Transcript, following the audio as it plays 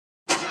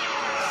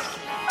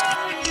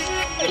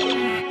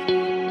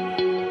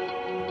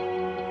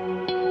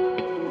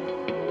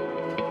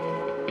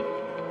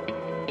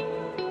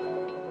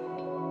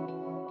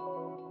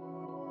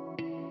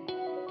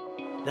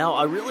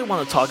I really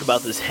want to talk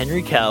about this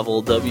Henry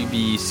Cavill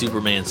WB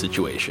Superman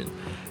situation.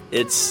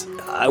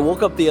 I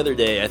woke up the other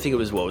day, I think it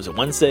was,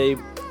 Wednesday,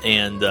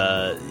 and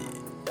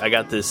I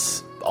got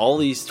all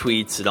these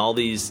tweets and all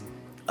these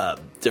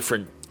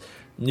different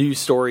news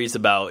stories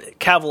about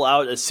Cavill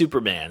out as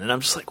Superman, and I'm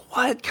just like,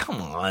 what?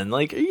 Come on,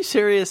 like, are you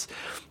serious?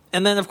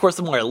 And then, of course,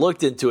 the more I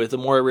looked into it, the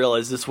more I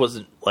realized this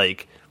wasn't,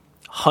 like,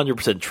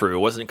 100% true. It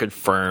wasn't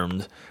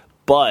confirmed,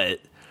 but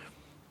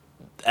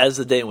as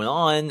the day went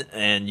on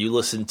and you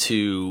listen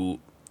to,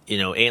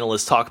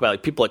 analysts talk about,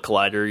 like, people at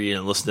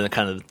Collider, listen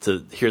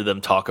to hear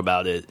them talk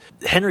about it,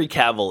 Henry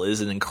Cavill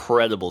is an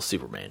incredible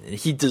Superman, and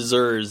he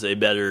deserves a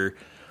better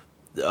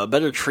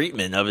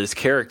treatment of his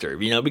character,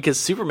 because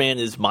Superman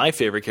is my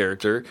favorite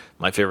character,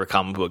 my favorite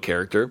comic book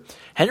character.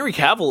 Henry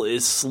Cavill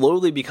is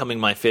slowly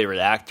becoming my favorite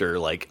actor,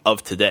 like,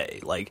 of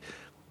today, like,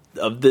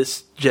 of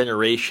this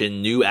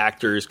generation, new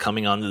actors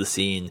coming onto the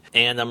scene,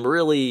 and I'm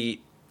really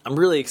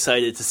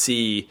excited to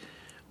see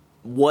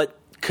what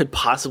could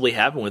possibly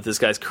happen with this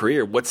guy's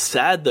career. What's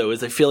sad, though,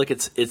 is I feel like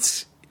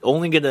it's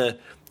only going to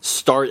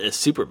start as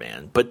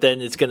Superman, but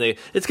then it's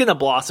gonna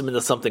blossom into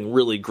something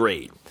really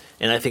great.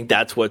 And I think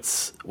that's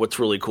what's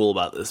really cool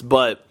about this.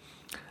 But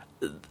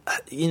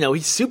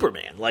he's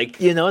Superman. Like,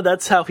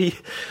 that's how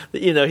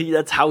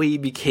that's how he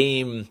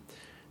became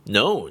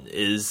known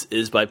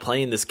is by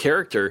playing this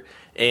character.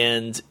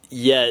 And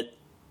yet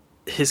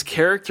his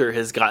character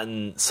has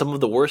gotten some of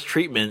the worst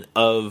treatment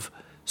of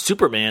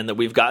Superman that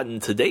we've gotten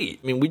to date.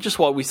 I mean, we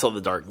saw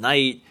The Dark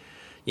Knight,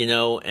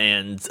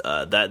 and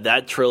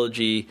that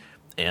trilogy,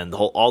 and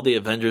all the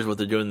Avengers, what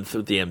they're doing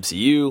with the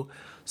MCU.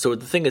 So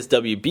the thing is,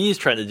 WB is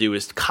trying to do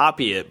is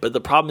copy it, but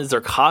the problem is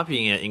they're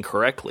copying it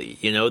incorrectly.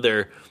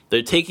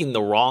 They're taking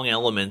the wrong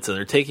elements and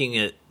they're taking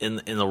it in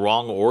the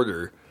wrong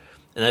order,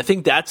 and I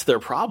think that's their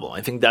problem.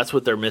 I think that's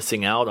what they're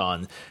missing out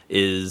on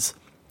is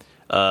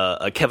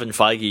a Kevin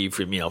Feige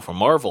from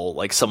Marvel,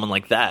 like someone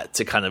like that,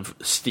 to kind of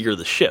steer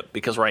the ship.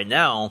 Because right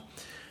now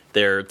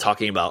they're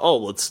talking about,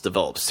 let's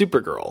develop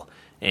Supergirl,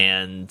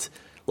 and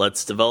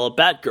let's develop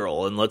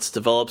Batgirl, and let's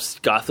develop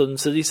Gotham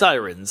City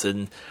Sirens,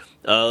 and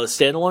a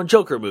standalone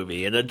Joker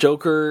movie, and a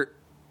Joker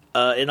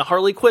in a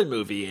Harley Quinn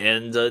movie,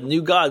 and a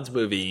New Gods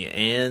movie,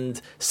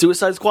 and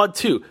Suicide Squad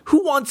 2.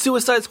 Who wants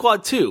Suicide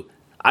Squad 2?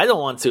 I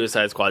don't want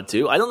Suicide Squad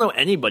 2. I don't know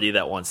anybody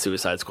that wants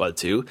Suicide Squad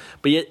 2,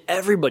 but yet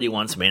everybody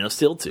wants Man of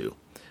Steel 2.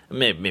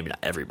 Maybe not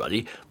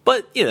everybody,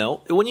 but,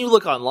 when you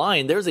look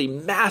online, there's a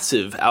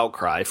massive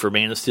outcry for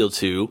Man of Steel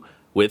 2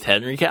 with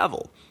Henry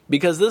Cavill.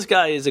 Because this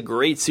guy is a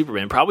great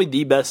Superman, probably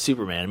the best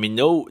Superman. I mean,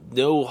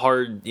 no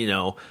hard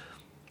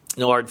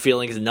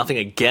feelings and nothing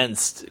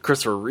against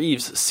Christopher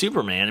Reeve's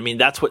Superman. I mean,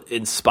 that's what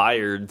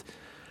inspired,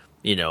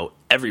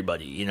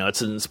 everybody.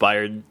 It's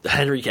inspired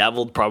Henry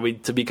Cavill probably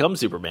to become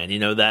Superman,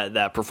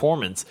 that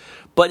performance.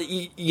 But,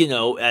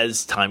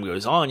 as time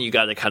goes on, you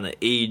got to kind of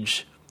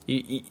age.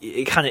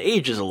 It kind of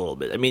ages a little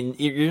bit. I mean,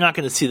 you're not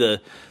going to see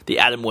the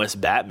Adam West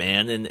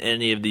Batman in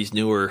any of these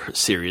newer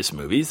serious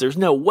movies. There's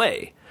no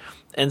way.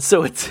 And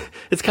so it's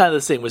kind of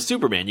the same with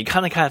Superman. You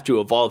kind of have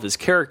to evolve his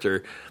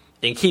character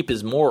and keep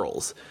his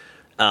morals.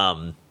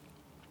 So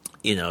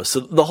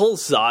the whole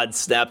Zod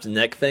snapped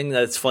neck thing,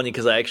 that's funny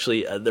because I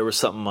actually, there was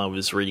something I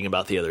was reading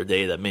about the other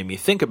day that made me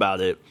think about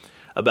it,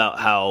 about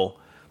how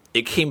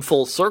it came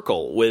full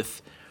circle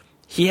with,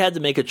 he had to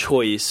make a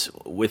choice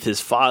with his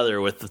father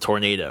with the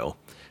tornado.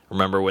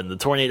 Remember when the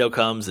tornado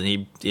comes and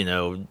he,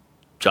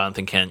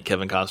 Jonathan Kent,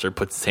 Kevin Costner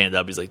puts his hand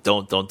up, he's like,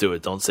 don't do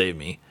it, don't save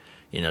me.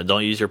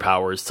 Don't use your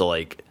powers to,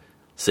 like,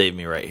 save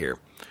me right here.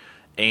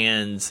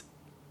 And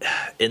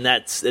in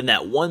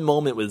that one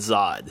moment with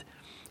Zod,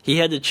 he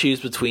had to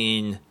choose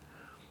between,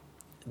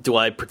 do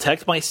I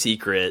protect my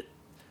secret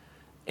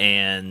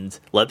and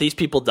let these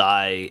people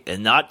die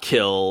and not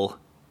kill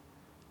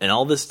and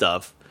all this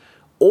stuff,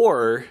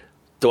 or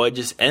do I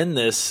just end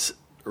this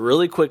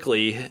really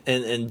quickly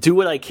and do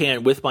what I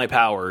can with my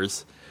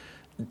powers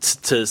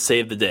to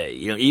save the day?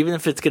 Even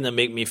if it's going to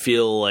make me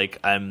feel like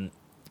I'm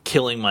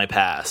killing my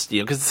past,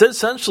 because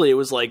essentially it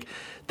was like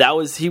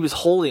he was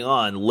holding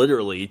on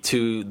literally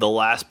to the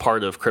last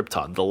part of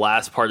Krypton, the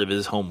last part of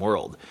his home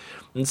world.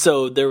 And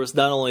so there was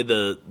not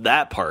only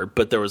that part,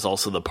 but there was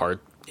also the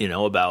part,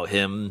 about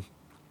him,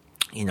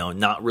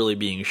 not really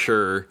being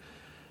sure,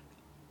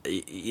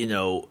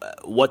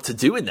 what to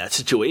do in that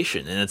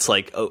situation. And it's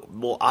like,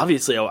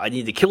 obviously I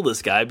need to kill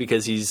this guy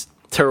because he's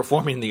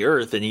terraforming the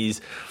Earth and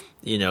he's,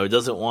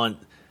 doesn't want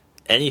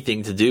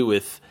anything to do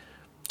with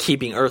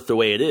keeping Earth the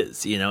way it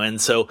is, And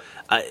so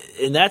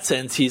in that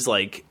sense, he's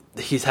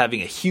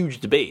having a huge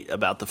debate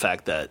about the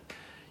fact that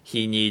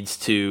he needs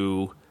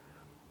to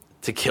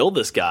kill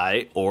this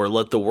guy or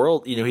let the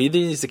world, he either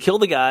needs to kill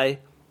the guy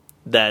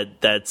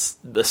that's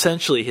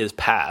essentially his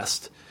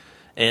past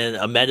and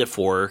a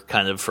metaphor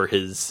kind of for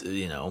his,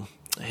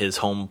 his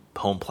home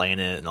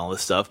planet and all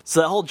this stuff. So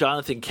that whole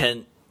Jonathan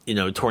Kent,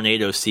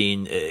 tornado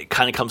scene, it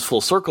kind of comes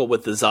full circle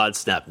with the Zod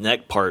snap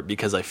neck part,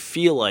 because I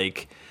feel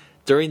like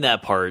during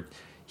that part,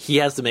 he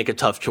has to make a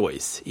tough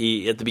choice.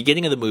 At the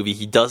beginning of the movie,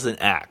 he doesn't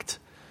act.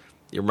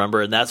 You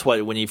remember? And that's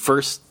why when he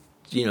first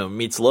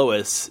meets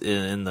Lois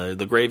in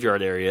the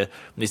graveyard area, and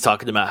he's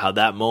talking about how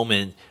that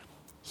moment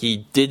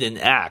he didn't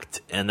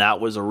act, and that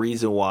was a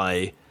reason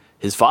why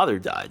his father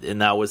died,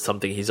 and that was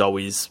something he's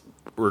always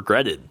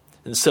regretted.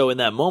 And so in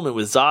that moment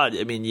with Zod,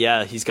 I mean,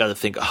 yeah, he's got to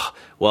think, oh,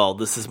 well,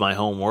 this is my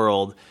home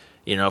world.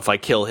 If I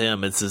kill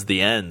him, this is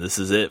the end. This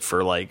is it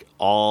for like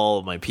all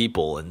of my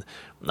people, and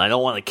I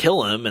don't want to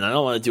kill him, and I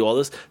don't want to do all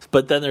this.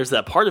 But then there's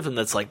that part of him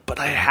that's like, but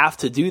I have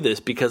to do this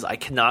because I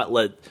cannot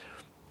let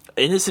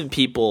innocent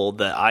people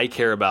that I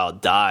care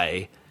about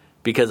die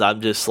because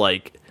I'm just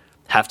like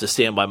have to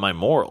stand by my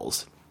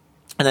morals.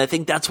 And I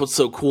think that's what's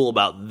so cool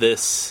about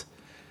this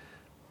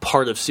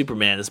part of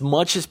Superman. As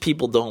much as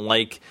people don't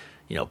like,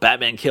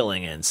 Batman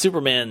killing and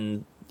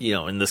Superman,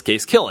 in this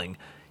case, killing,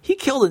 he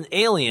killed an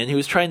alien who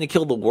was trying to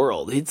kill the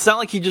world. It's not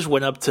like he just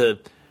went up to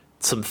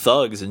some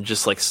thugs and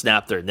just like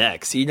snapped their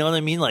necks. You know what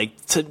I mean?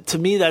 Like to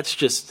me, that's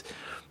just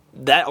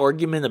that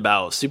argument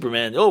about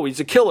Superman. Oh, he's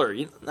a killer.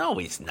 No,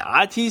 he's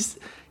not.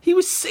 He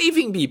was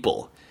saving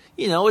people.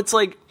 It's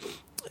like,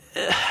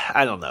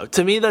 I don't know.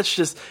 To me, that's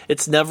just,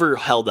 it's never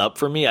held up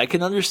for me. I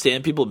can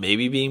understand people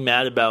maybe being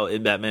mad about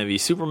in Batman v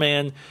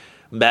Superman.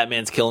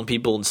 Batman's killing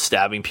people and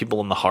stabbing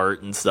people in the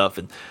heart and stuff,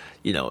 and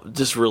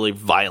just really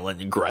violent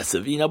and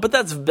aggressive. But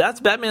that's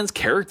Batman's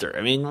character.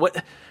 I mean,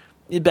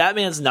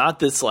 Batman's not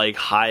this like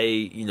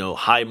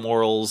high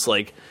morals,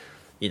 like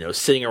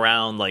sitting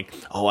around like,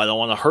 oh, I don't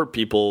want to hurt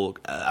people,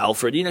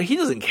 Alfred. He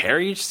doesn't care.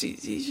 He's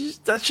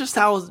just,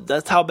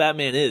 that's how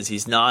Batman is.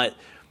 He's not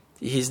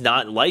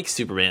like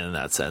Superman in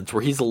that sense,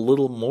 where he's a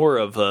little more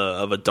of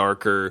a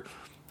darker,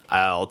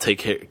 I'll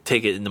take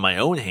it into my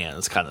own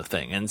hands kind of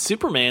thing. And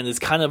Superman is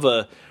kind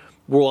of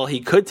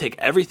he could take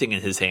everything in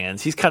his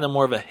hands, he's kind of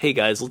more of a, hey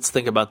guys, let's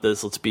think about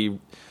this. Let's be,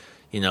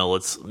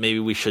 maybe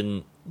we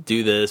shouldn't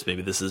do this.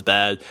 Maybe this is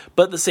bad.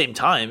 But at the same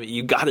time,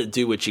 you got to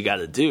do what you got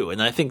to do.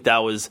 And I think that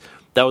was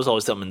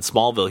always something in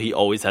Smallville. He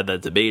always had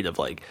that debate of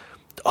like,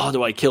 oh,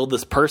 do I kill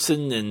this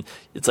person? And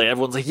it's like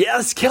everyone's like,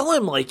 yes, kill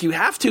him. Like you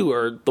have to,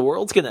 or the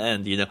world's going to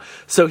end.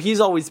 So he's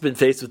always been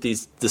faced with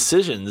these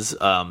decisions,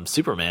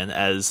 Superman,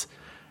 as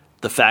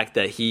the fact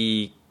that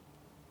he,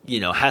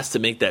 has to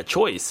make that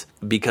choice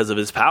because of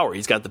his power.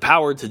 He's got the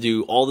power to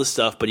do all this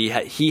stuff, but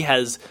he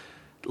has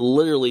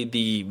literally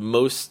the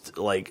most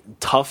like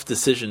tough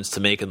decisions to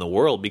make in the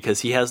world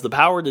because he has the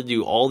power to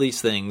do all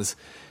these things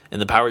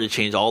and the power to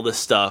change all this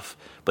stuff,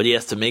 but he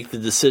has to make the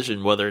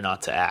decision whether or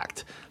not to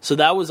act. So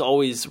that was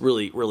always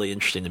really, really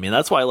interesting to me. And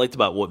that's why I liked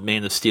about what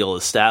Man of Steel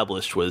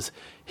established was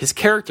his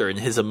character and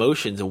his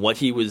emotions and what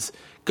he was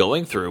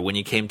going through when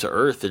he came to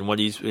Earth and what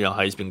he's,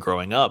 how he's been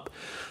growing up.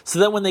 So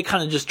then when they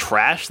kind of just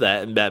trash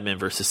that in Batman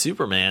versus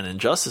Superman and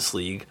Justice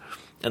League,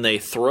 and they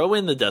throw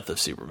in the death of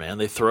Superman,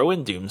 they throw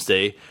in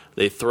Doomsday,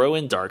 they throw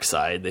in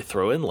Darkseid, they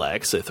throw in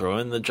Lex, they throw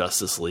in the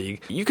Justice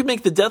League, you could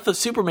make the death of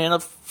Superman a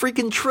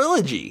freaking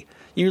trilogy.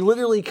 You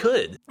literally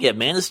could. You have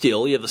Man of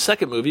Steel, you have the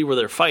second movie where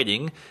they're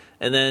fighting,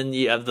 and then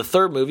you have the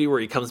third movie where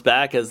he comes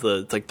back as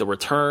the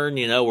return,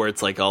 where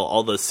it's like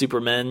all the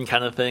Supermen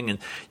kind of thing. And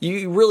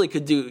you really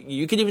could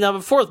you could even have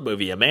a fourth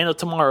movie, A Man of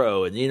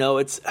Tomorrow. And,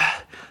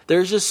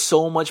 there's just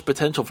so much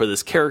potential for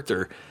this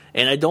character.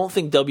 And I don't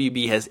think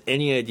WB has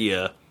any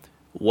idea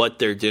what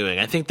they're doing.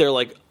 I think they're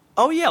like,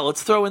 oh yeah,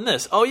 let's throw in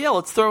this. Oh yeah,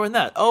 let's throw in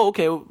that. Oh,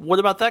 okay, what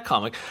about that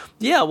comic?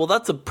 Yeah, well,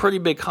 that's a pretty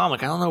big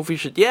comic. I don't know if we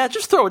should,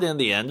 just throw it in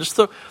the end.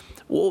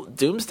 Well,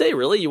 Doomsday,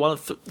 really? You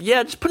want to?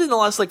 Just put in the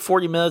last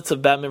 40 minutes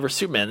of Batman vs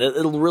Superman.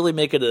 It'll really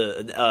make it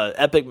an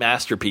epic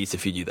masterpiece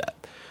if you do that.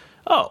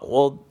 Oh,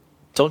 well,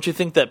 don't you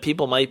think that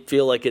people might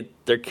feel like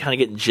they're kind of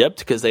getting gypped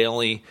because they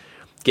only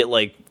get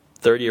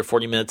 30 or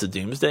 40 minutes of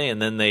Doomsday and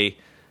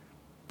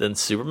then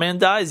Superman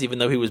dies even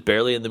though he was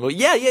barely in the movie?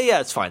 Yeah,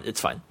 it's fine.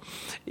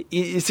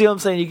 You see what I'm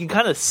saying? You can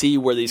kind of see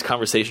where these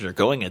conversations are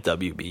going at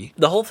WB.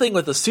 The whole thing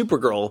with the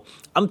Supergirl,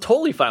 I'm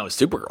totally fine with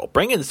Supergirl.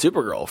 Bring in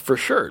Supergirl for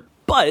sure.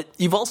 But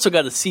you've also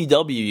got a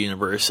CW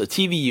universe, a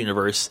TV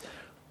universe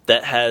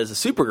that has a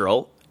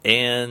Supergirl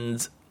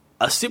and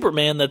a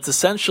Superman that's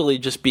essentially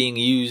just being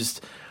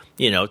used,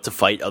 to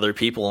fight other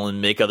people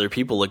and make other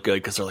people look good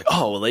because they're like,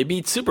 oh, well, they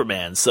beat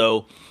Superman,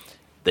 so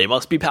they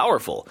must be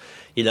powerful.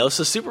 So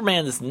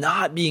Superman is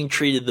not being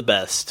treated the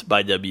best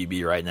by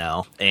WB right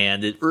now.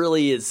 And it's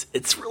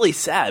really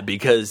sad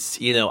because,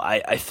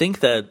 I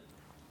think that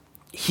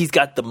he's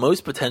got the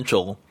most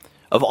potential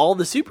of all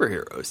the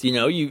superheroes.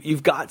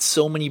 You've got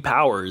so many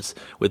powers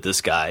with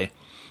this guy,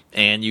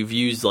 and you've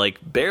used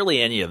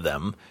barely any of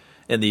them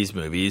in these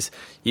movies.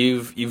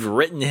 You've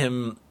written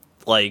him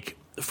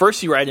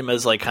first you write him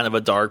as kind of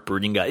a dark,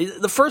 brooding guy.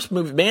 The first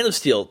movie, Man of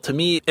Steel, to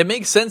me, it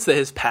makes sense that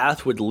his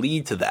path would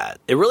lead to that.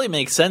 It really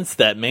makes sense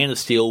that Man of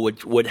Steel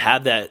would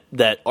have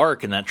that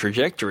arc and that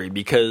trajectory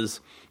because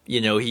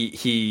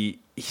he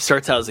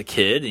starts out as a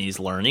kid and he's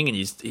learning and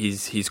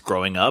he's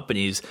growing up and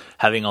he's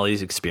having all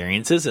these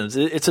experiences and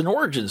it's an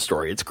origin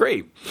story. It's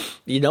great,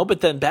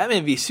 But then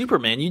Batman v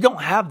Superman, you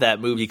don't have that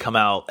movie come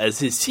out as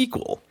his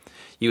sequel.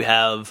 You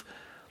have,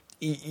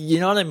 you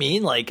know what I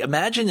mean?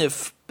 Imagine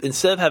if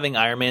instead of having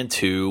Iron Man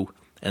 2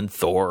 and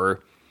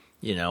Thor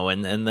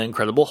and the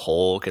Incredible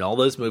Hulk and all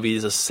those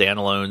movies as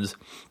standalones.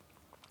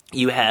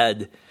 You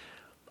had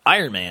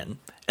Iron Man,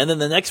 and then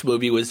the next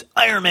movie was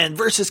Iron Man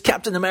versus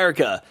Captain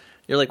America.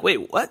 You're like,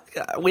 wait, what?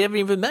 We haven't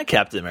even met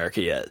Captain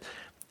America yet.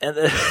 And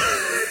then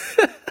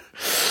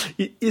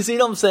you see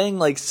what I'm saying?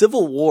 Like,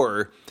 Civil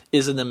War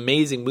is an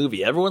amazing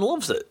movie. Everyone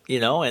loves it,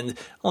 and,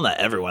 well, not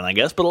everyone, I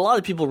guess, but a lot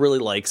of people really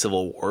like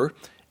Civil War.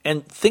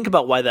 And think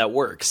about why that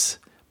works.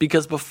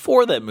 Because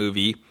before that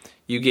movie,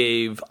 you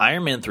gave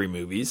Iron Man 3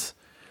 movies,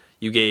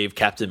 you gave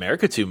Captain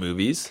America 2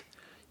 movies,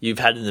 you've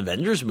had an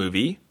Avengers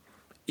movie.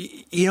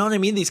 You know what I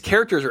mean? These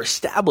characters are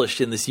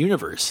established in this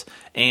universe.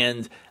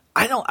 And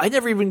I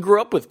never even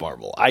grew up with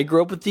Marvel. I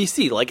grew up with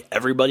DC like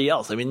everybody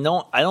else. I mean,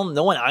 no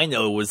one I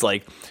know was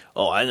like,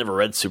 oh, I never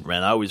read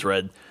Superman. I always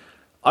read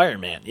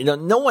Iron Man.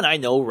 No one I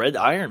know read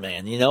Iron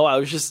Man. It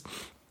was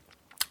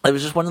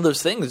just one of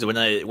those things. When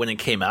it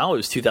came out, it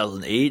was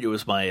 2008. It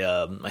was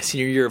my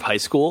senior year of high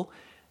school,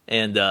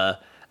 and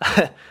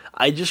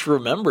I just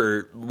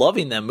remember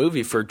loving that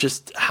movie for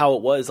just how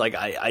it was. Like,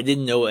 I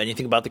didn't know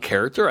anything about the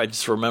character. I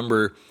just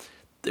remember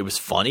it was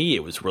funny.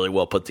 It was really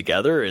well put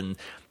together, and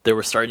they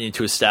were starting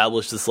to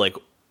establish this, like,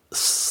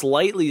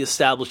 slightly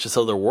establish this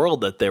other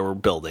world that they were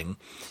building,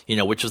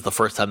 which was the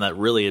first time that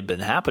really had been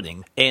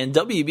happening. And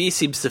WB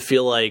seems to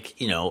feel like,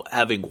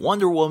 having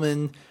Wonder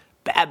Woman,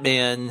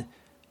 Batman,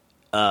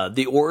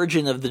 the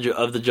origin of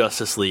the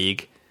Justice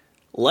League,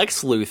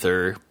 Lex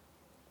Luthor,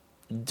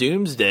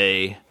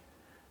 Doomsday,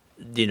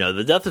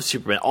 the death of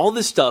Superman, all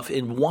this stuff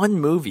in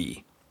one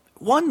movie.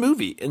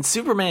 And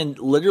Superman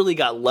literally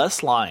got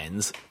less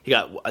lines. He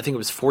got, I think it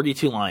was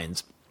 42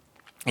 lines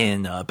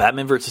in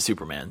Batman vs.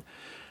 Superman.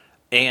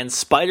 And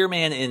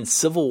Spider-Man in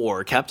Civil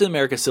War, Captain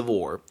America Civil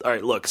War. All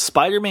right, look,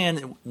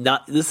 Spider-Man,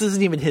 this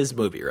isn't even his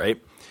movie,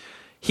 right?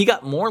 He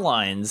got more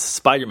lines,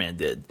 Spider-Man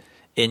did,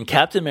 in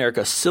Captain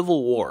America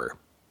Civil War.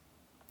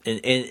 And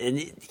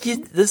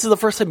this is the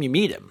first time you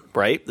meet him,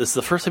 right? This is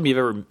the first time you've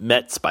ever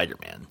met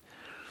Spider-Man.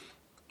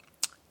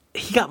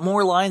 He got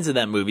more lines in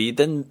that movie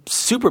than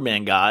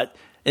Superman got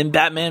in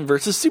Batman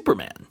versus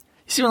Superman. You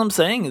see what I'm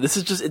saying? This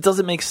is just, it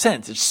doesn't make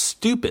sense. It's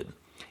stupid.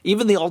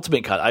 Even the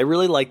Ultimate Cut. I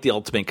really like the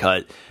Ultimate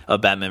Cut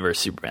of Batman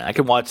vs. Superman. I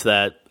can watch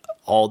that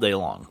all day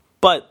long.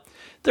 But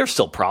there's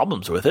still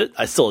problems with it.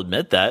 I still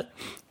admit that.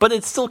 But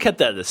it still kept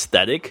that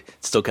aesthetic.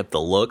 It still kept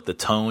the look, the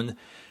tone.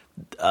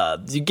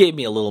 You gave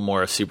me a little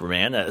more of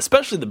Superman,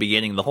 especially the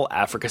beginning. The whole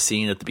Africa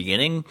scene at the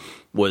beginning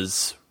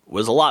was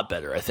a lot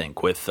better, I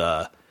think, with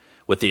the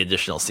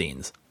additional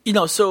scenes.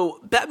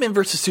 So Batman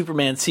vs.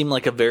 Superman seemed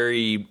like a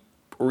very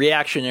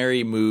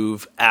reactionary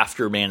move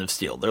after Man of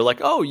Steel. They're like,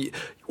 oh,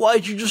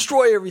 why'd you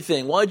destroy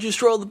everything? Why'd you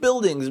destroy all the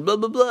buildings? Blah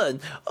blah blah.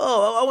 And,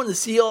 oh, I want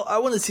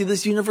to see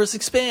this universe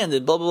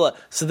expanded. Blah blah blah.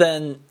 So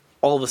then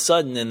all of a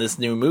sudden in this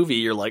new movie,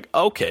 you're like,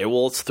 okay,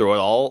 well, let's throw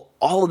it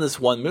all in this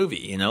one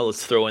movie.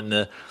 Let's throw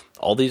in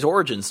all these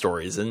origin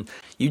stories, and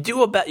you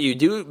do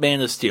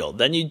Man of Steel,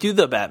 then you do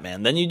the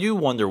Batman, then you do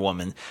Wonder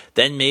Woman,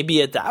 then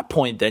maybe at that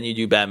point, then you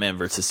do Batman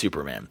versus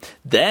Superman.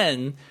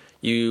 Then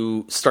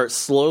you start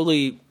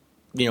slowly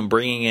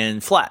bringing in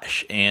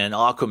Flash and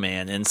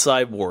Aquaman and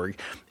Cyborg.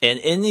 And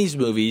in these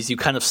movies, you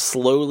kind of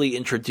slowly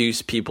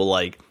introduce people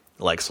like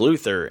Lex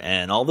Luthor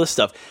and all this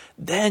stuff.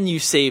 Then you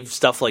save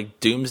stuff like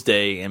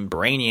Doomsday and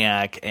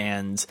Brainiac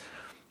and,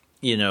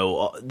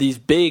 these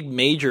big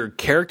major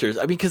characters.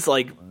 I mean, because,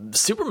 like,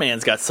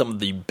 Superman's got some of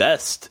the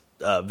best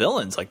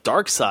villains, like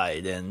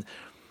Darkseid and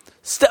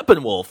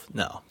Steppenwolf.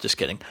 No, just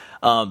kidding.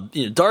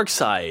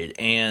 Darkseid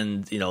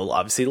and,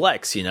 obviously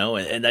Lex,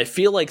 and I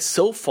feel like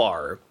so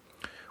far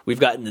we've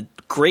gotten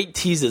great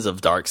teases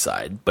of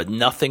Darkseid, but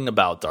nothing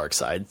about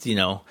Darkseid.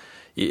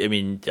 I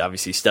mean,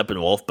 obviously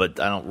Steppenwolf, but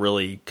I don't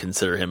really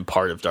consider him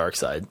part of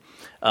Darkseid.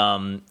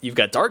 You've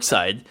got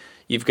Darkseid.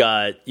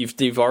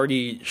 You've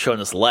already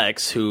shown us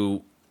Lex,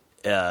 who,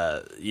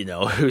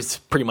 who's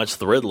pretty much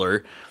the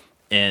Riddler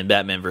in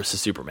Batman versus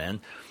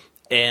Superman,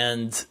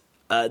 and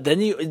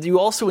then you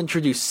also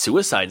introduce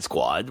Suicide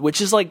Squad,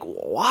 which is like,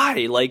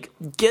 why? Like,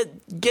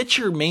 get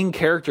your main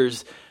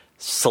characters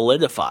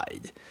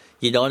solidified.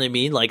 You know what I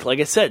mean? Like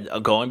I said,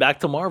 going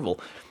back to Marvel,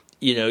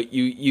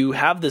 you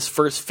have this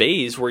first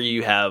phase where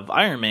you have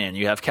Iron Man,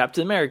 you have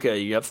Captain America,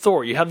 you have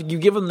Thor, you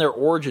give them their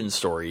origin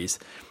stories,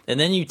 and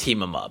then you team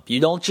them up. You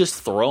don't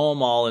just throw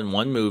them all in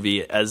one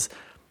movie as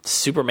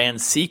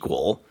Superman's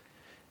sequel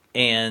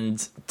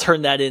and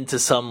turn that into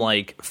some,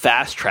 like,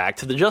 fast track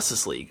to the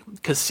Justice League.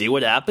 Because see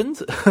what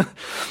happened?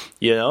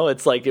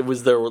 It's like it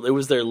was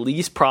their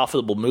least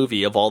profitable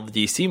movie of all the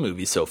DC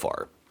movies so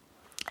far,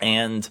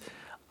 and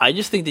I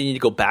just think they need to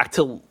go back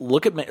to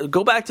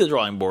the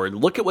drawing board,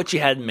 look at what you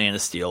had in Man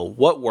of Steel,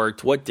 what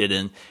worked, what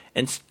didn't,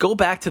 and go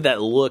back to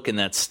that look and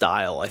that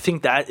style. I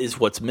think that is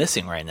what's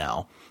missing right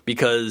now,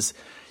 because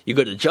you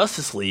go to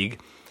Justice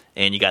League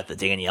and you got the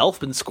Danny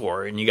Elfman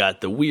score, and you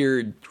got the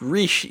weird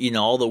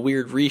all the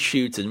weird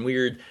reshoots and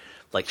weird,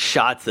 like,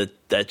 shots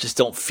that just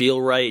don't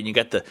feel right, and you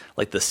got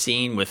the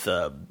scene with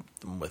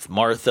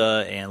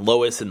Martha and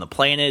Lois and the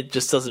planet.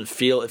 Just doesn't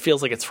feel. It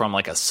feels like it's from,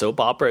 like, a soap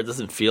opera. It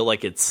doesn't feel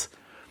like it's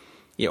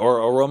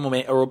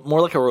or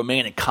more like a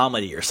romantic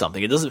comedy or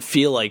something. It doesn't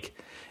feel like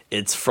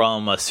it's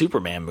from a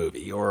Superman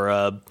movie or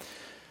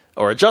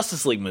a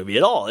Justice League movie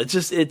at all.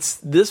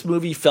 This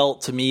movie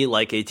felt to me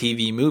like a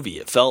TV movie.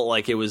 It felt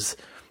like it was,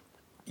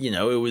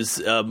 it was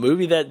a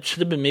movie that should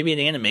have been maybe an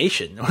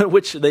animation,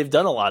 which they've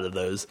done a lot of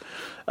those.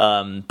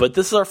 But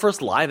this is our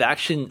first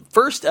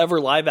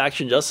ever live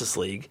action Justice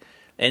League,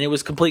 and it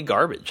was complete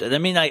garbage. And I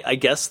mean, I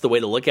guess the way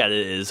to look at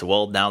it is,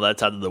 well, now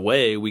that's out of the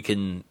way, we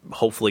can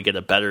hopefully get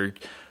a better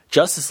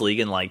Justice League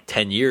in like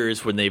 10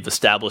 years when they've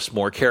established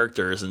more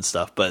characters and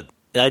stuff. But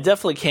I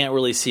definitely can't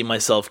really see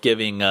myself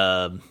giving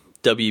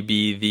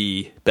WB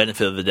the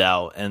benefit of the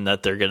doubt and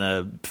that they're going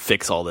to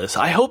fix all this.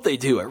 I hope they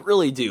do. I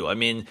really do. I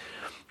mean,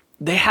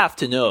 they have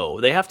to know.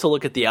 They have to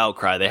look at the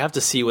outcry. They have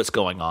to see what's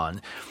going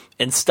on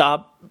and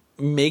stop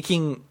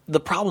making. The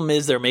problem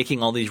is they're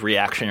making all these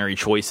reactionary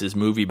choices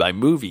movie by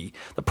movie.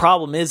 The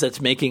problem is that's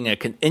making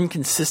an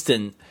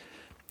inconsistent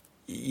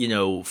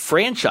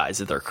franchise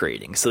that they're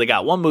creating. So they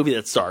got one movie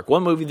that's dark,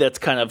 one movie that's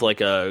kind of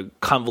like a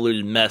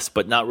convoluted mess,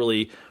 but not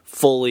really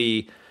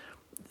fully,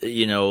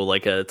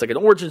 it's like an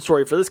origin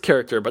story for this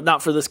character, but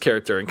not for this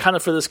character, and kind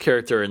of for this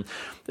character. And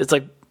it's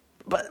like,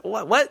 but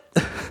what?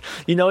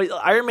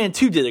 Iron Man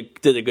 2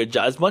 did a good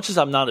job. As much as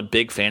I'm not a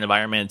big fan of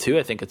Iron Man 2,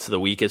 I think it's the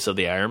weakest of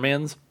the Iron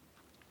Mans.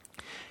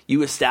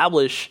 You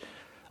establish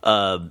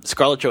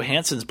Scarlett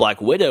Johansson's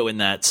Black Widow in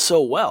that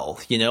so well.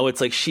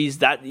 It's like she's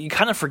that, you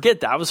kind of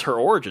forget that was her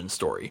origin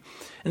story.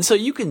 And so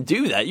you can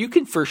do that. You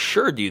can for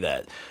sure do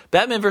that.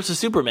 Batman vs.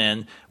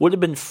 Superman would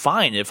have been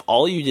fine if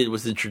all you did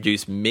was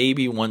introduce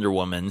maybe Wonder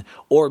Woman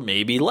or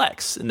maybe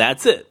Lex, and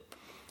that's it.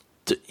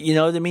 You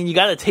know what I mean? You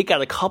got to take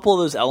out a couple of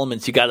those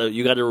elements. You got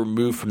to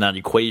remove from that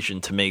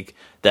equation to make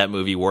that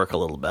movie work a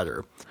little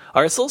better.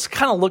 All right, so let's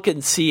kind of look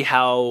and see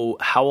how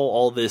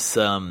all this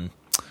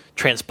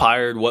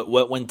transpired,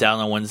 what went down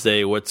on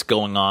Wednesday, what's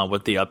going on,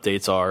 what the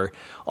updates are,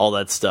 all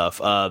that stuff.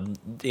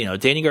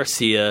 Danny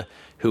Garcia,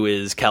 who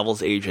is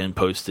Cavill's agent,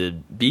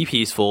 posted, "Be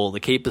peaceful. The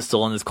cape is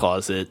still in his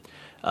closet.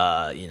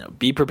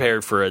 Be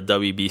prepared for a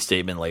WB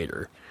statement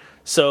later."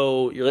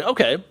 So you're like,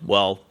 okay,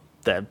 well,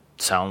 that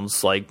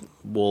sounds like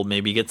we'll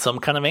maybe get some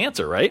kind of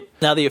answer, right?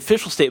 Now the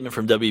official statement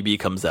from WB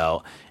comes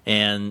out,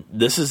 and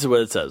this is what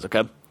it says,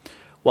 okay?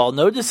 "While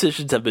no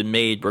decisions have been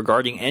made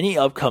regarding any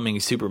upcoming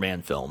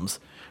Superman films,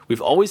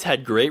 we've always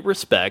had great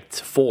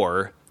respect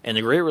for and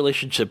a great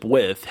relationship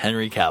with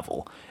Henry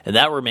Cavill, and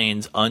that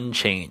remains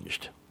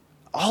unchanged."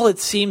 All it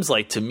seems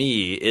like to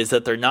me is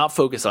that they're not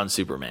focused on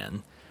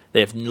Superman.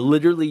 They have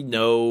literally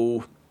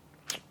no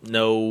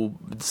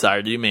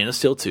desire to do Man of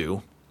Steel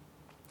 2.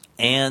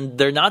 And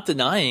they're not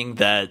denying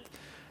that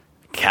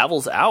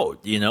Cavill's out,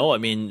 I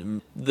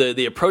mean,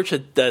 the approach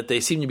that they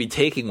seem to be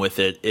taking with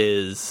it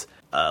is,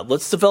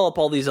 let's develop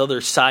all these other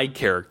side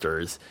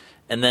characters,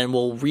 and then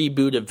we'll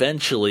reboot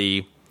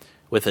eventually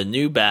with a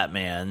new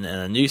Batman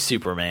and a new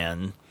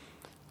Superman.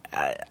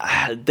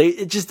 I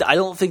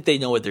don't think they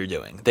know what they're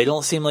doing. They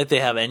don't seem like they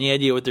have any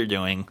idea what they're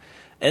doing.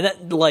 And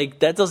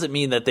that doesn't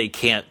mean that they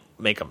can't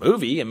make a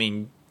movie. I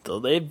mean,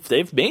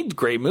 they've made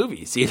great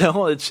movies,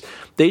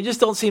 they just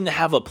don't seem to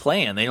have a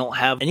plan. They don't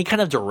have any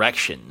kind of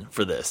direction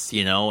for this,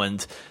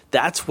 and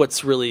that's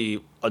what's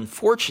really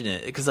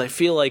unfortunate, because I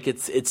feel like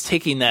it's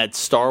taking that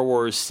Star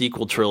Wars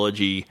sequel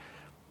trilogy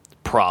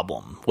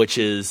problem, which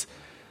is,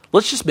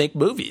 let's just make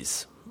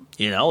movies.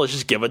 Let's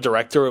just give a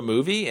director a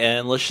movie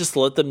and let's just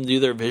let them do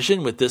their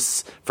vision with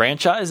this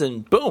franchise,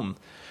 and boom.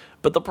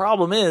 But the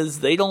problem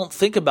is they don't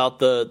think about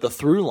the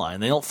through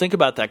line. They don't think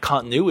about that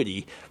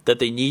continuity that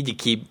they need to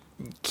keep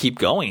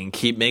going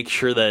and make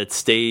sure that it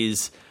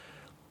stays,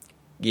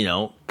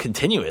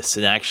 continuous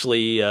and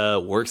actually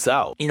works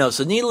out.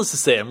 So needless to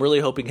say, I'm really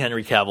hoping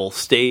Henry Cavill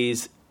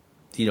stays,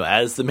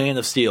 as the Man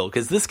of Steel,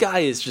 because this guy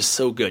is just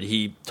so good.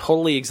 He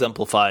totally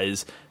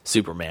exemplifies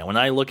Superman. When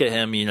I look at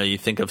him, you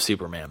think of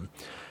Superman.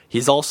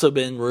 He's also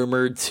been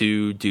rumored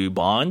to do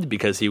Bond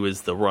because he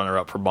was the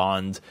runner-up for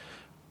Bond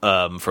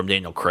from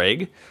Daniel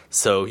Craig.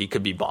 So he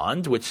could be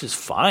Bond, which is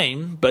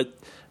fine, but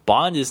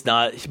Bond was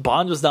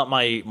not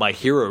my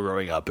hero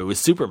growing up. It was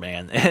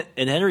Superman.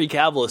 And Henry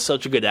Cavill is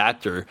such a good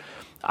actor.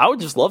 I would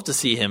just love to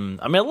see him.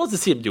 I mean, I'd love to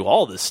see him do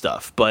all this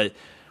stuff, but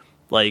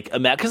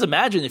because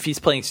imagine if he's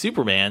playing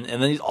Superman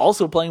and then he's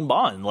also playing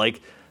Bond.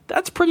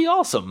 That's pretty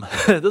awesome.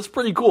 That's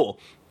pretty cool.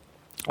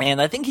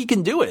 And I think he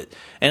can do it.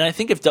 And I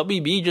think if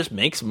WB just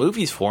makes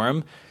movies for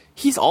him,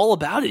 he's all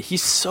about it.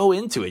 He's so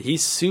into it.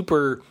 He's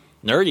super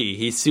nerdy.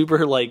 He's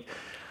super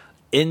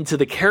into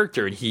the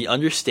character, and he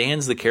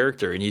understands the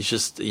character, and he's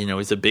just,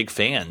 he's a big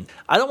fan.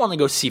 I don't want to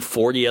go see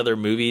 40 other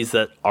movies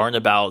that aren't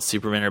about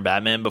Superman or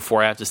Batman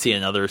before I have to see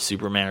another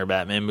Superman or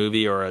Batman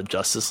movie or a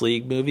Justice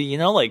League movie.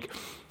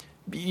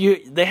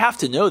 They have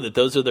to know that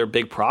those are their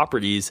big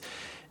properties,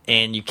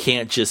 and you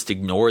can't just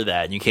ignore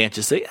that. And you can't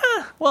just say,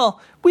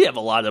 well, we have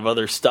a lot of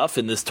other stuff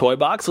in this toy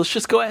box. Let's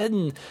just go ahead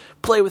and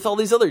play with all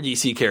these other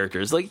DC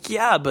characters.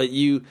 Yeah, but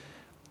you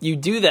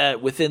do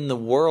that within the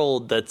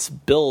world that's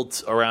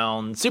built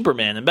around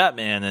Superman and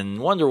Batman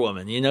and Wonder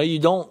Woman. You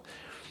don't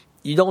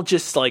you don't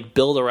just like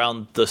build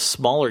around the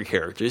smaller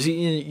characters.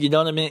 You know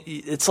what I mean?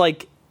 It's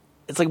like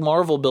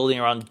Marvel building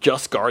around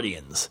just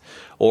Guardians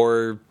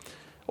or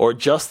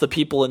just the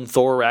people in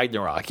Thor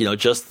Ragnarok,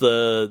 just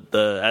the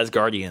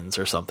Asgardians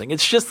or something.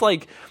 It's just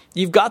like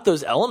you've got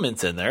those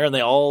elements in there and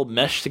they all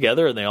mesh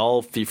together and they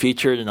all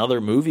featured in other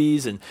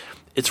movies, and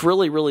it's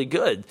really, really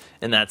good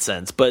in that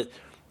sense. But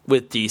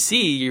with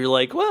DC, you're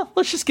like, well,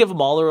 let's just give them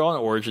all their own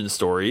origin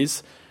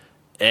stories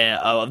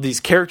of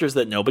these characters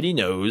that nobody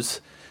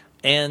knows,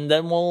 and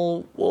then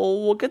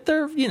we'll get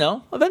there,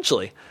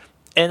 eventually.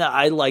 And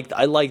I like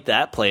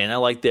that play, and I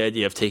like the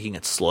idea of taking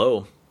it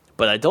slow.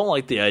 But I don't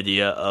like the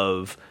idea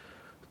of,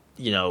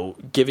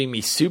 giving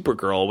me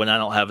Supergirl when I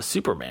don't have a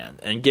Superman,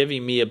 and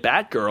giving me a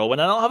Batgirl when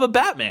I don't have a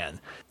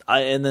Batman.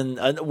 And then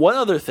one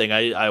other thing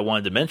I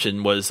wanted to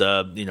mention was,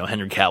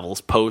 Henry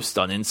Cavill's post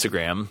on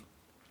Instagram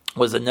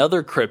was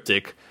another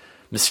cryptic,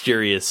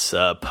 mysterious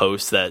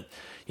post that,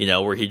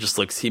 where he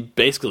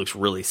basically looks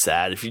really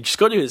sad. If you just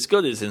go to his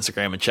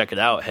Instagram and check it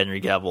out,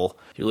 Henry Cavill,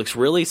 he looks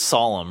really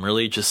solemn,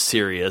 really just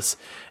serious,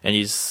 and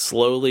he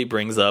slowly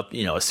brings up,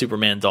 a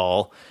Superman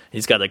doll.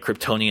 He's got a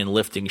Kryptonian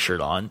lifting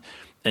shirt on,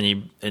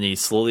 and he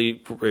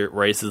slowly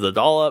raises the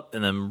doll up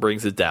and then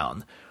brings it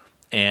down.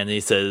 And he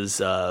says,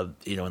 in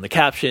the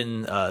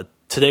caption,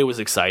 today was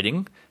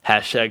exciting,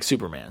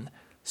 #Superman.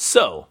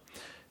 So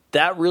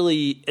that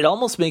really, it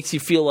almost makes you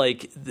feel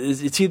like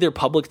it's either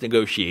public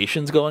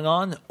negotiations going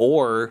on,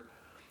 or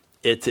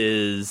it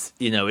is,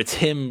 it's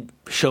him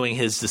showing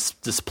his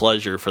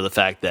displeasure for the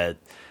fact that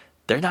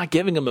they're not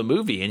giving him a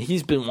movie. And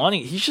he's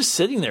just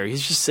sitting there.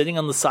 He's just sitting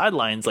on the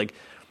sidelines like,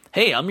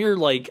 hey, I'm your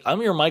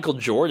Michael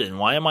Jordan.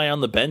 Why am I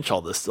on the bench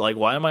all this? Like,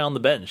 why am I on the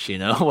bench?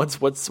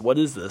 What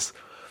is this?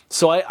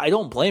 So I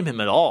don't blame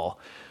him at all.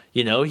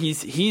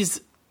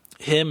 He's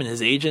him and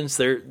his agents.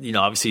 They're,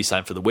 obviously he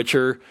signed for The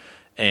Witcher,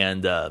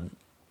 and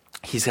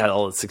he's had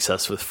all the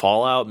success with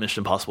Fallout,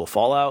 Mission Impossible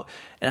Fallout.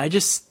 And I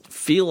just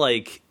feel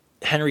like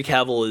Henry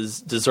Cavill is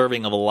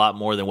deserving of a lot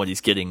more than what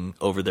he's getting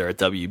over there at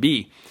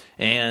WB.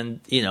 And,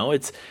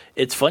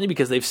 it's funny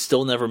because they've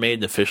still never made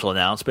an official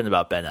announcement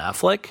about Ben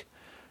Affleck.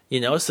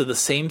 So the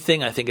same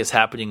thing I think is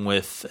happening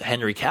with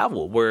Henry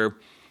Cavill, where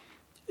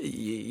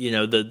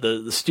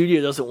the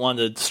studio doesn't want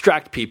to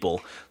distract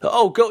people.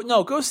 Go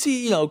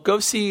see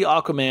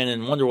Aquaman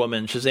and Wonder Woman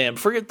and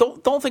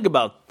Shazam. Don't think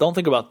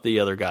about the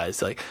other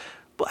guys. Like,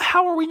 but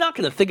how are we not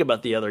going to think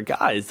about the other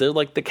guys? They're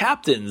like the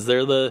captains.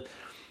 They're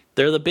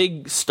the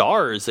big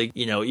stars. Like,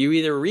 you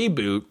either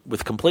reboot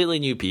with completely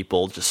new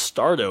people, just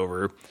start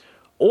over,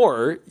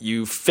 or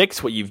you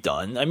fix what you've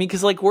done. I mean,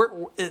 because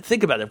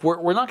think about it.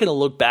 We're not going to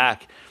look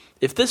back.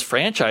 If this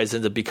franchise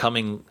ends up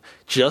becoming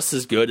just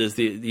as good as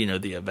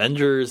the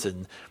Avengers,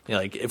 and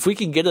if we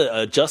can get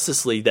a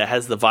Justice League that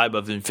has the vibe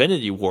of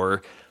Infinity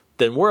War,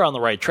 then we're on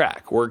the right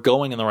track. We're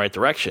going in the right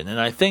direction.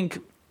 And I think,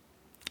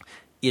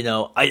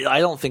 I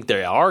don't think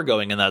they are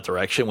going in that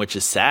direction, which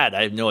is sad.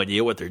 I have no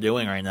idea what they're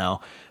doing right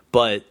now,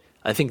 but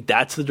I think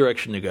that's the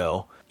direction to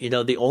go.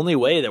 The only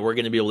way that we're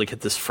going to be able to get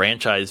this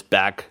franchise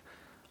back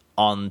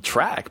on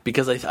track,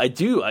 because I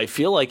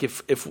feel like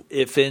if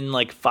in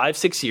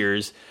 5-6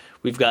 years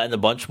we've gotten a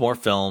bunch more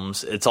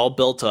films, it's all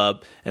built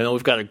up, and then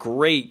we've got a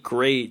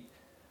great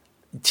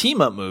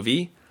team-up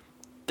movie,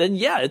 then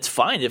yeah, it's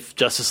fine if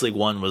Justice League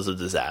 1 was a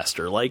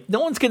disaster. Like, no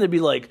one's going to be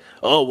like,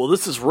 oh, well,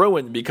 this is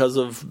ruined because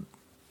of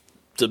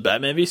the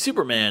Batman v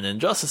Superman and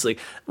Justice League.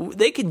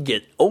 They can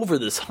get over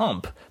this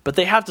hump, but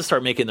they have to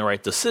start making the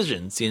right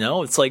decisions,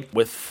 It's like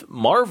with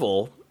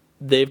Marvel,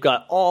 they've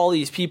got all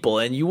these people,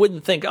 and you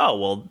wouldn't think, oh,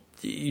 well,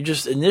 you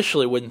just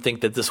initially wouldn't think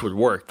that this would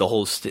work, the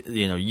whole,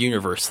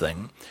 universe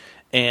thing.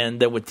 And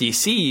then with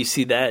DC, you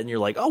see that, and you're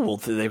like, oh, well,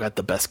 they've got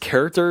the best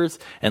characters,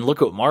 and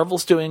look what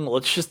Marvel's doing.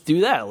 Let's just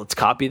do that. Let's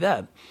copy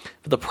that.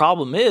 But the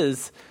problem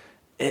is,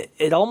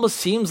 it almost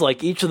seems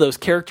like each of those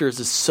characters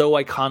is so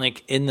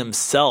iconic in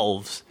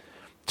themselves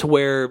to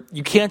where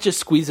you can't just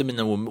squeeze them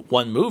into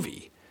one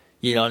movie.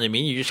 You know what I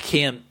mean? You just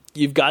can't.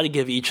 You've got to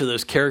give each of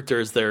those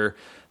characters their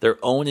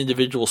own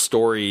individual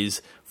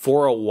stories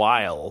for a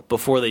while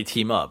before they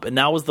team up. And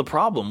that was the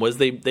problem, was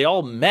they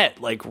all met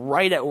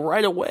right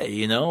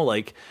away,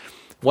 like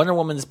Wonder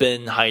Woman's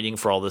been hiding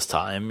for all this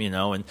time,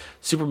 and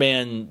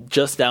Superman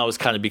just now is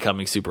kind of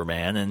becoming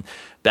Superman, and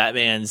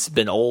Batman's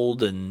been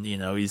old, and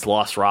he's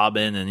lost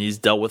Robin, and he's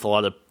dealt with a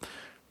lot of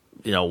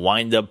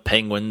wind up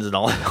penguins and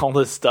all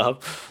this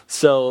stuff.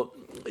 So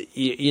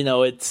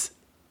it's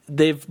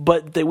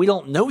we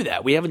don't know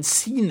that. We haven't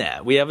seen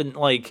that. We haven't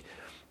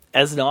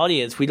as an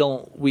audience,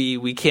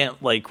 we can't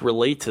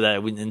relate to that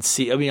and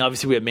see. I mean,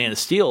 obviously we have Man of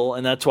Steel,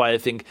 and that's why I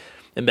think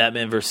in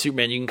Batman vs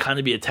Superman you can kind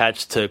of be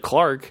attached to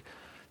Clark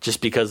just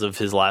because of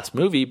his last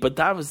movie. But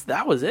that was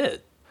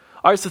it.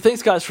 All right, so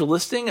thanks guys for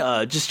listening.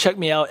 Just check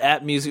me out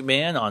at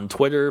Muzikm4n on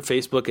Twitter,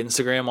 Facebook,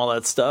 Instagram, all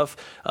that stuff.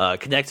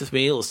 Connect with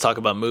me. Let's talk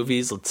about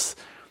movies. Let's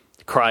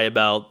cry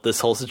about this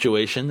whole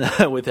situation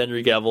with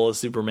Henry Cavill as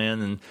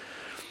Superman and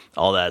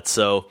all that.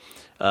 So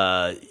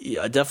I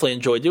definitely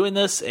enjoy doing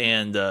this,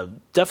 and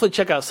definitely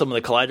check out some of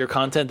the Collider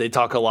content. They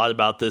talk a lot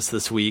about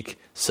this week.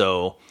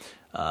 So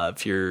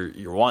If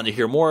you're wanting to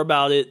hear more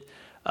about it,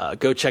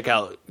 go check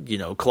out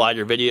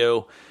Collider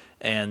Video.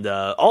 And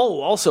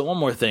also one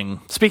more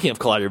thing. Speaking of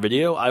Collider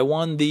Video, I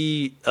won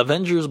the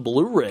Avengers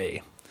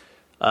Blu-ray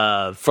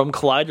from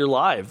Collider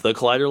Live, the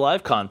Collider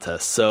Live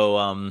contest.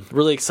 So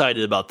really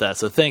excited about that.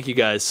 So thank you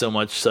guys so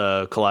much,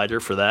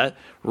 Collider, for that.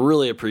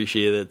 Really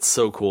appreciate it. It's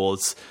so cool.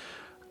 It's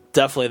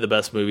definitely the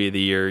best movie of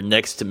the year,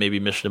 next to maybe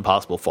Mission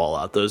Impossible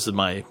Fallout. Those are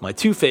my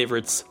two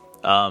favorites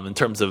in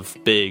terms of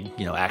big,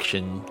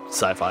 action,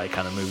 sci-fi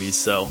kind of movies.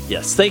 So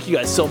yes, thank you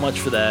guys so much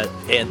for that.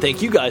 And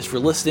thank you guys for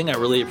listening. I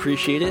really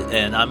appreciate it.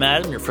 And I'm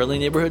Adam, your friendly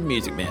neighborhood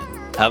music man.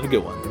 Have a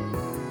good one.